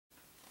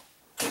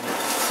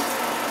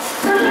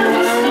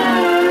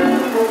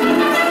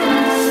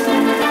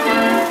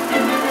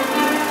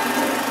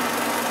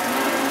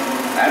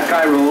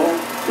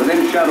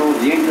shadow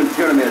of the ancient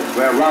pyramids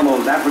where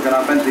Rommel's African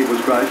offensive was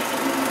crushed,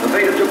 the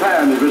fate of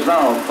Japan is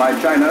resolved by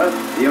China,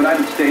 the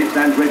United States,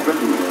 and Great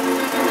Britain.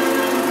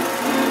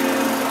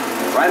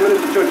 Prime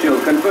Minister Churchill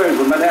confers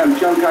with Madame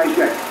Chiang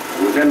Kai-shek,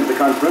 who attends the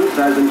conference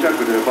as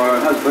interpreter for her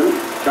husband,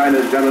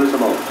 China's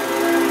Generalissimo.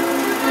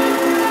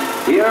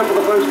 Here, for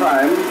the first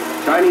time,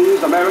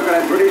 Chinese, American,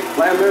 and British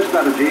plan their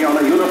strategy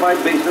on a unified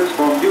basis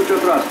for future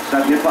thrusts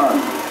at Nippon,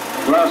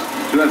 thrusts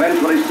to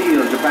eventually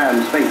seal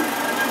Japan's fate.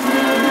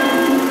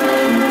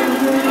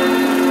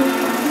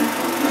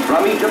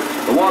 From Egypt,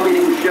 the war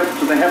meeting shifts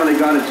to the heavily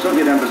guarded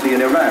Soviet embassy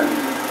in Iran,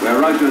 where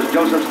Russia's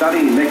Joseph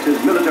Stalin makes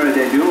his military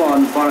debut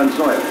on foreign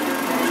soil.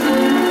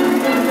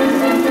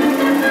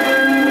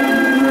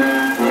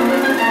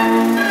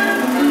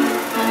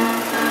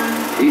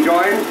 He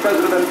joins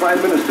President and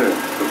Prime Minister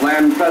to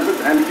plan present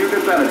and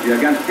future strategy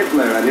against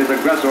Hitler and his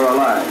aggressor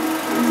allies.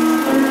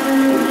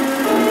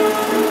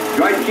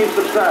 Joint Chiefs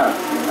of Staff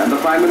and the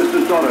Prime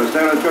Minister's daughter,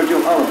 Sarah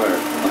Churchill Oliver,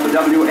 of the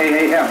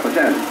WAAF,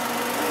 attend.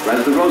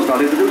 President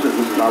Roosevelt introduces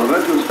Mrs. Oliver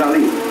to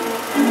Stalin.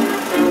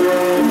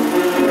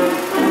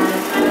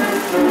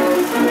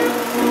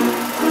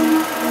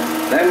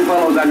 Then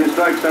follows an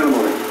historic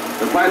ceremony.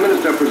 The Prime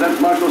Minister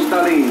presents Marshal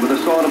Stalin with a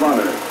Sword of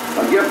Honor,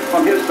 a gift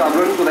from his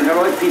sovereign to the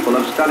heroic people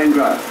of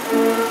Stalingrad.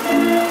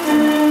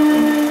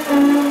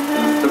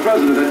 The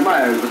President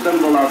admires the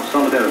symbol of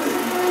solidarity.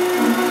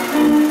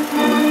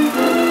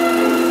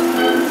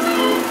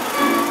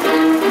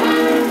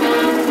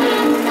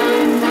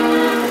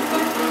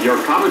 Your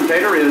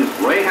commentator is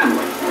Ray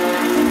Henley.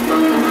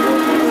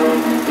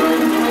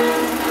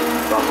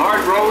 The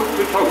hard road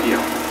to Tokyo.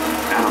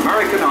 An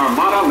American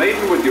armada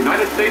laden with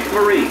United States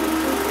Marines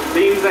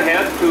steams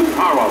ahead to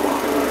Tarawa.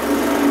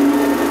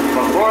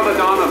 Before the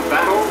dawn of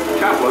battle,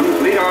 chaplains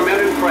lead our men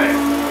in prayer.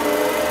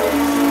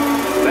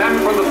 Then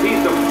from the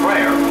peace of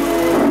prayer,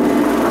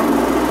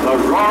 the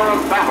roar of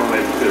battle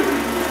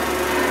ensues.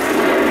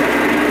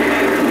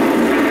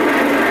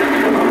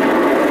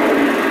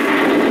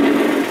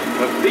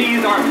 The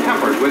seas are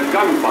peppered with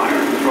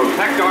gunfire to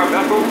protect our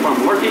vessels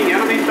from lurking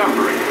enemy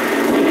submarines.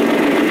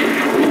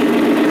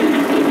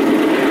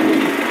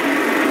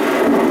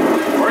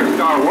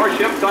 First, our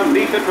warships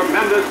unleash a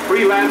tremendous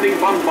pre-landing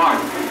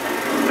bombardment.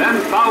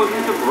 Then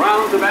thousands of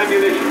rounds of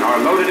ammunition are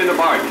loaded into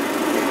barges.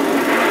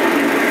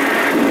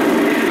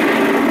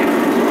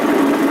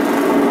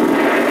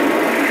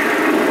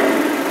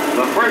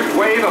 The first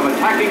wave of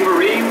attacking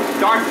Marines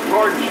starts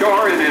toward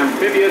shore in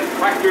amphibious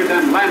tractors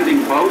and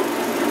landing boats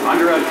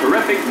under a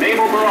terrific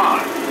naval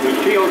barrage to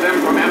shield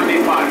them from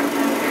enemy fire.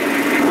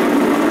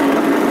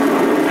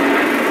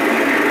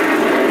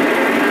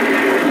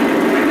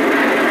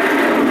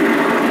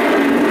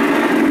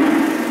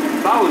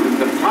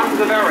 Thousands of tons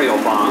of aerial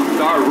bombs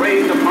are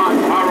rained upon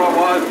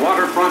Tarawa's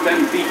waterfront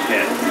and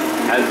beachhead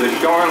as the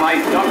shore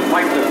lights up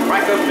like the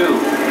crack of doom.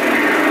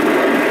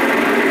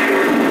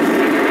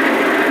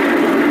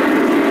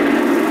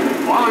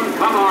 On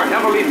come our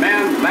heavily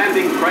manned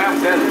landing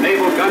craft as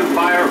naval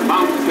gunfire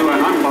mounts to an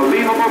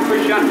unbelievable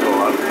crescendo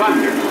of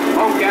thunder,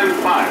 smoke, and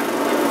fire.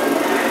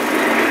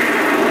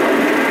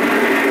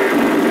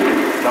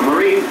 The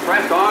Marines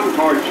press on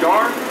toward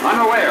shore,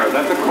 unaware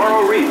that the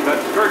coral reef that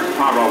skirts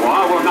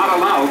Tarawa will not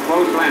allow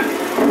close landing.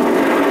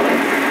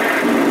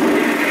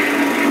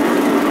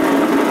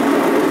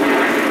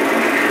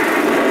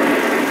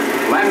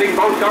 Landing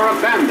boats are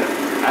abandoned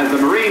as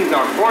the Marines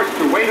are forced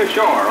to wade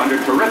ashore under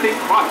terrific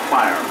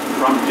crossfire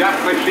from Jap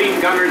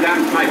machine gunners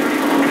and snipers.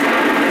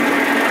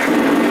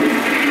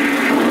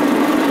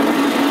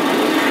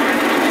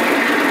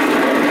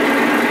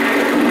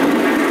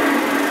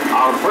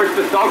 Our first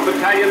assault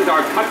battalions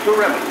are cut to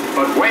ribbons,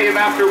 but wave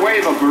after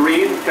wave of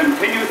Marines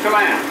continues to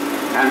land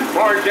and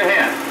forge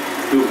ahead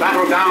to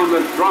battle down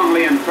the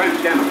strongly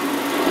entrenched enemy.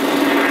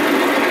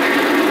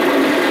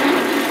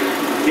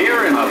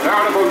 Here in a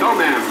veritable no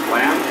man's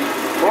land,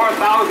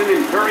 4,000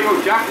 Imperial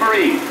Jap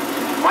Marines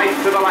fight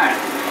to the last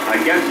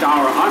against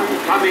our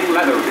oncoming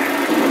Leatherneck.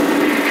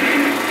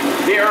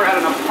 Here at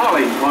an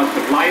appalling cost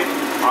of life,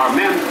 our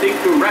men seek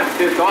to wrest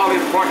this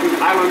all-important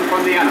island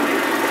from the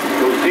enemy,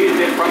 who seized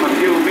it from a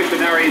few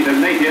missionaries and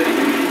natives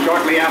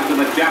shortly after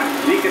the Japs'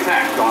 sneak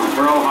attack on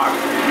Pearl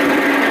Harbor.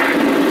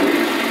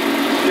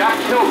 Jap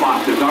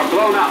pillboxes are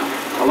blown up,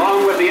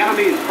 along with the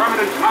enemy's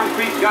permanent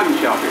concrete gun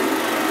shelters,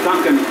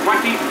 sunken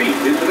 20 feet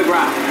into the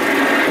ground.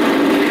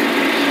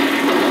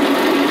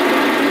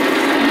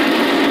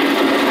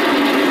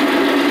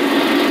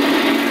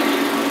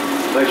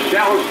 The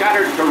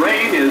shell-shattered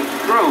terrain is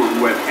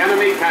strewn with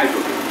enemy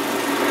casualties.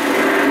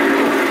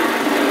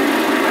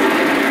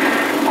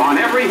 On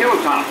every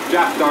hilltop,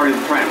 Japs are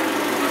entrenched,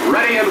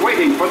 ready and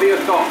waiting for the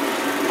assault,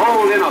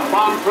 holed in a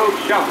bomb-proof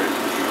shelter,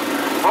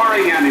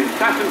 pouring an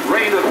incessant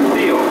rain of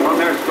steel from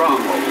their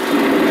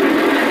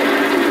strongholds.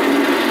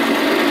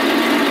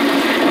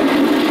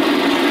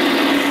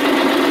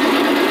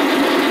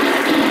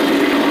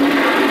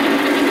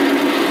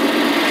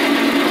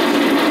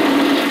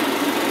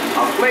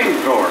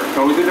 Flamethrower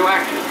goes into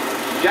action.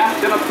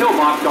 Japs in a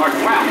pillbox are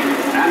trapped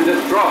and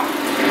destroyed.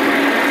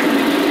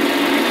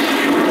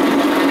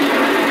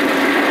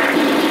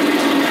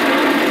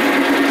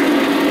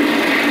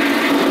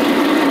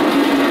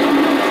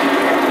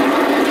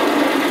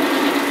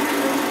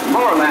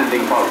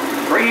 landing boats,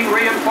 bringing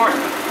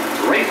reinforcements,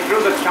 race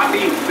through the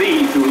choppy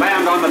sea to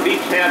land on the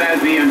beachhead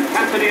as the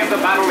intensity of the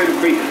battle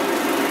increases.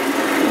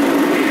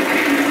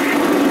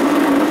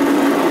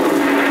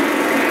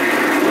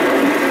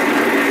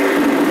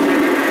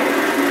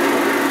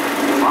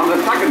 On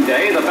the second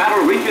day, the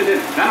battle reaches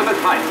its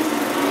venomous height.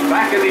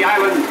 Back in the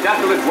island's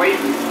desolate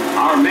waste,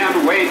 our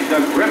men waged the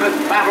grimmest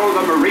battle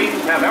the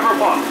Marines have ever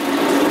fought.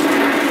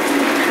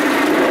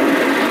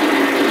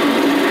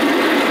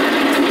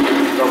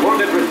 The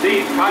wounded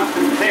received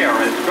constant care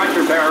as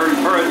stretcher bearers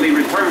hurriedly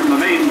returned the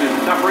maimed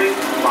and suffering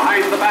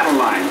behind the battle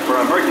lines for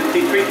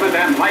emergency treatment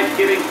and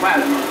life-giving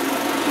plasma.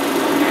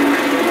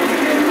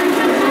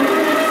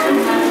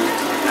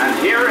 And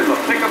here in the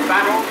thick of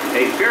battle,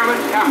 a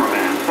fearless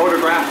cameraman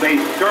photographs a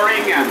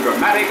stirring and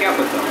dramatic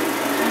episode.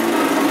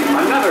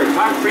 Another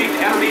concrete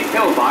enemy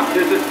pillbox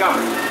is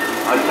discovered,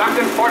 a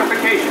sunken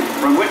fortification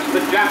from which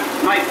the Japs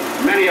sniped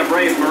many a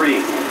brave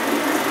Marine.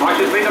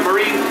 Cautiously, the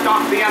Marines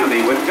stalk the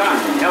enemy with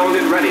guns held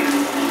in readiness.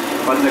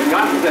 But the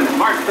guns and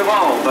hearts of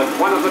all but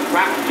one of the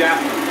trapped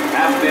Japs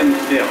have been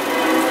stilled.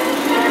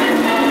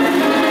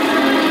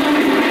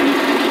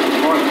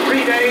 For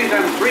 3 days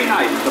and 3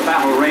 nights the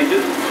battle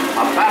rages,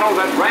 a battle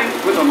that ranks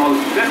with the most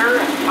bitter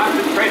and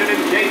concentrated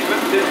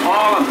engagements in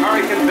all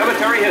American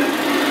military history.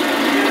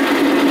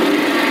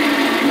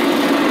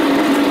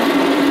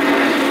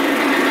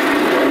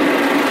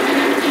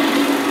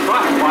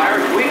 Crossfire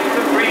sweeps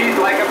the breeze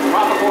like a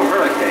tropical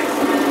hurricane.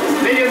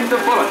 Millions of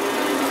bullets,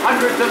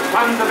 hundreds of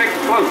tons of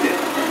explosives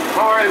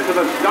pour into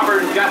the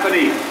stubborn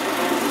Japanese.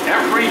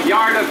 Every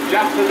yard of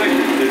Jap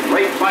positions is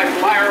raked by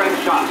fire and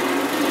shot.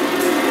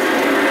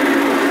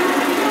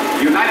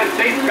 United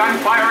States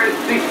gunfire is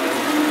ceaseless,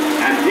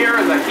 and here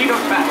in the heat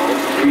of battle,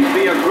 we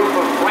see a group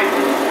of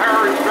frightened,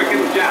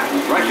 terror-stricken Japs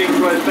rushing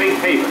to a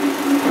safe haven,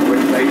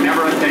 which they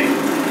never attained.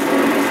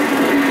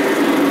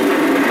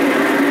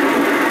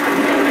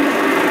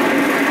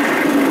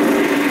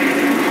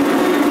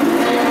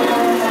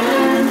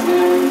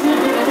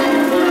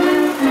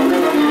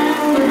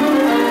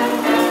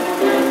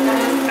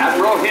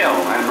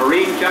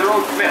 Marine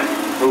General Smith,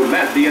 who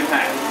led the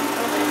attack.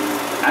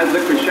 As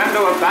the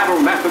crescendo of battle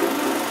lessens,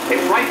 a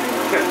frightened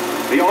ship,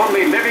 the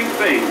only living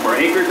thing for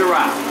acres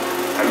around,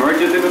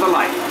 emerges into the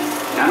light,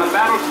 and a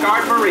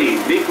battle-scarred Marine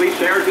meekly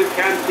shares his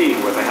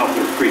canteen with the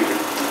helpless creature.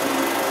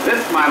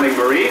 This smiling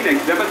Marine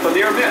exhibits a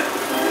near miss.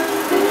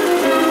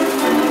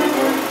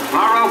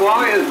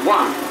 Tarawa is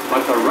won,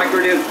 but the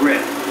record is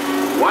grim.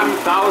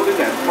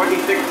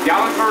 1,026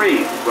 gallant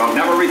Marines will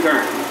never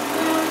return.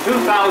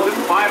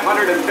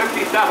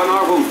 2,557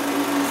 are wounded.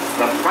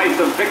 The price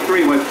of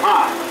victory was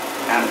high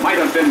and might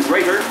have been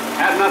greater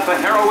had not the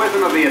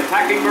heroism of the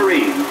attacking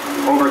Marines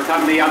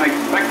overcome the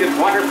unexpected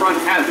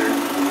waterfront hazards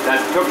that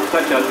took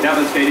such a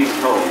devastating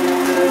toll.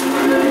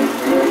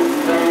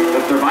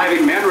 The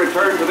surviving men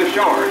returned to the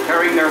shore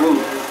carrying their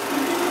wounded.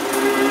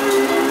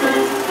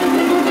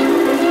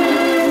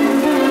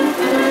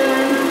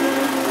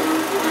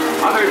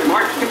 Others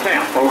marched to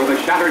camp over the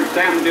shattered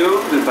sand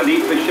dunes and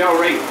beneath the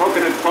shell-raked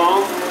coconut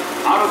palms,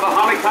 out of the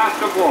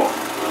holocaust of war,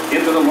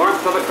 into the warmth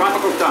of the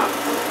tropical sun.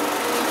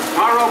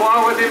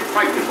 Tarawa was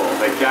impregnable,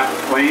 the Japs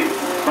claimed,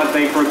 but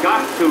they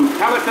forgot to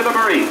tell it to the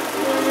Marines.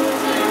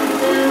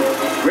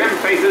 Grim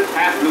faces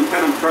past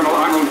Lieutenant Colonel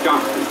Arnold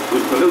Johnston,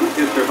 who salutes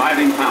his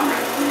surviving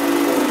comrades.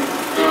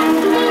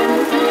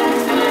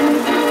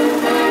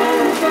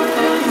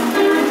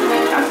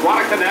 At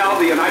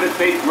Guadalcanal, the United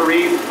States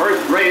Marines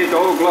first raised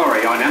Old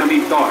Glory on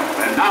enemy soil,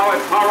 and now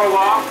at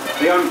Tarawa,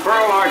 they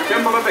unfurl our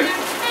symbol of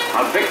victory,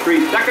 a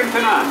victory second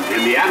to none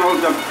in the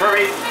annals of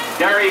courage,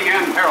 daring,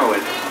 and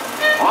heroism,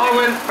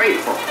 always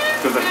faithful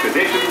to the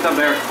traditions of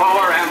their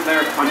caller and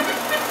their country.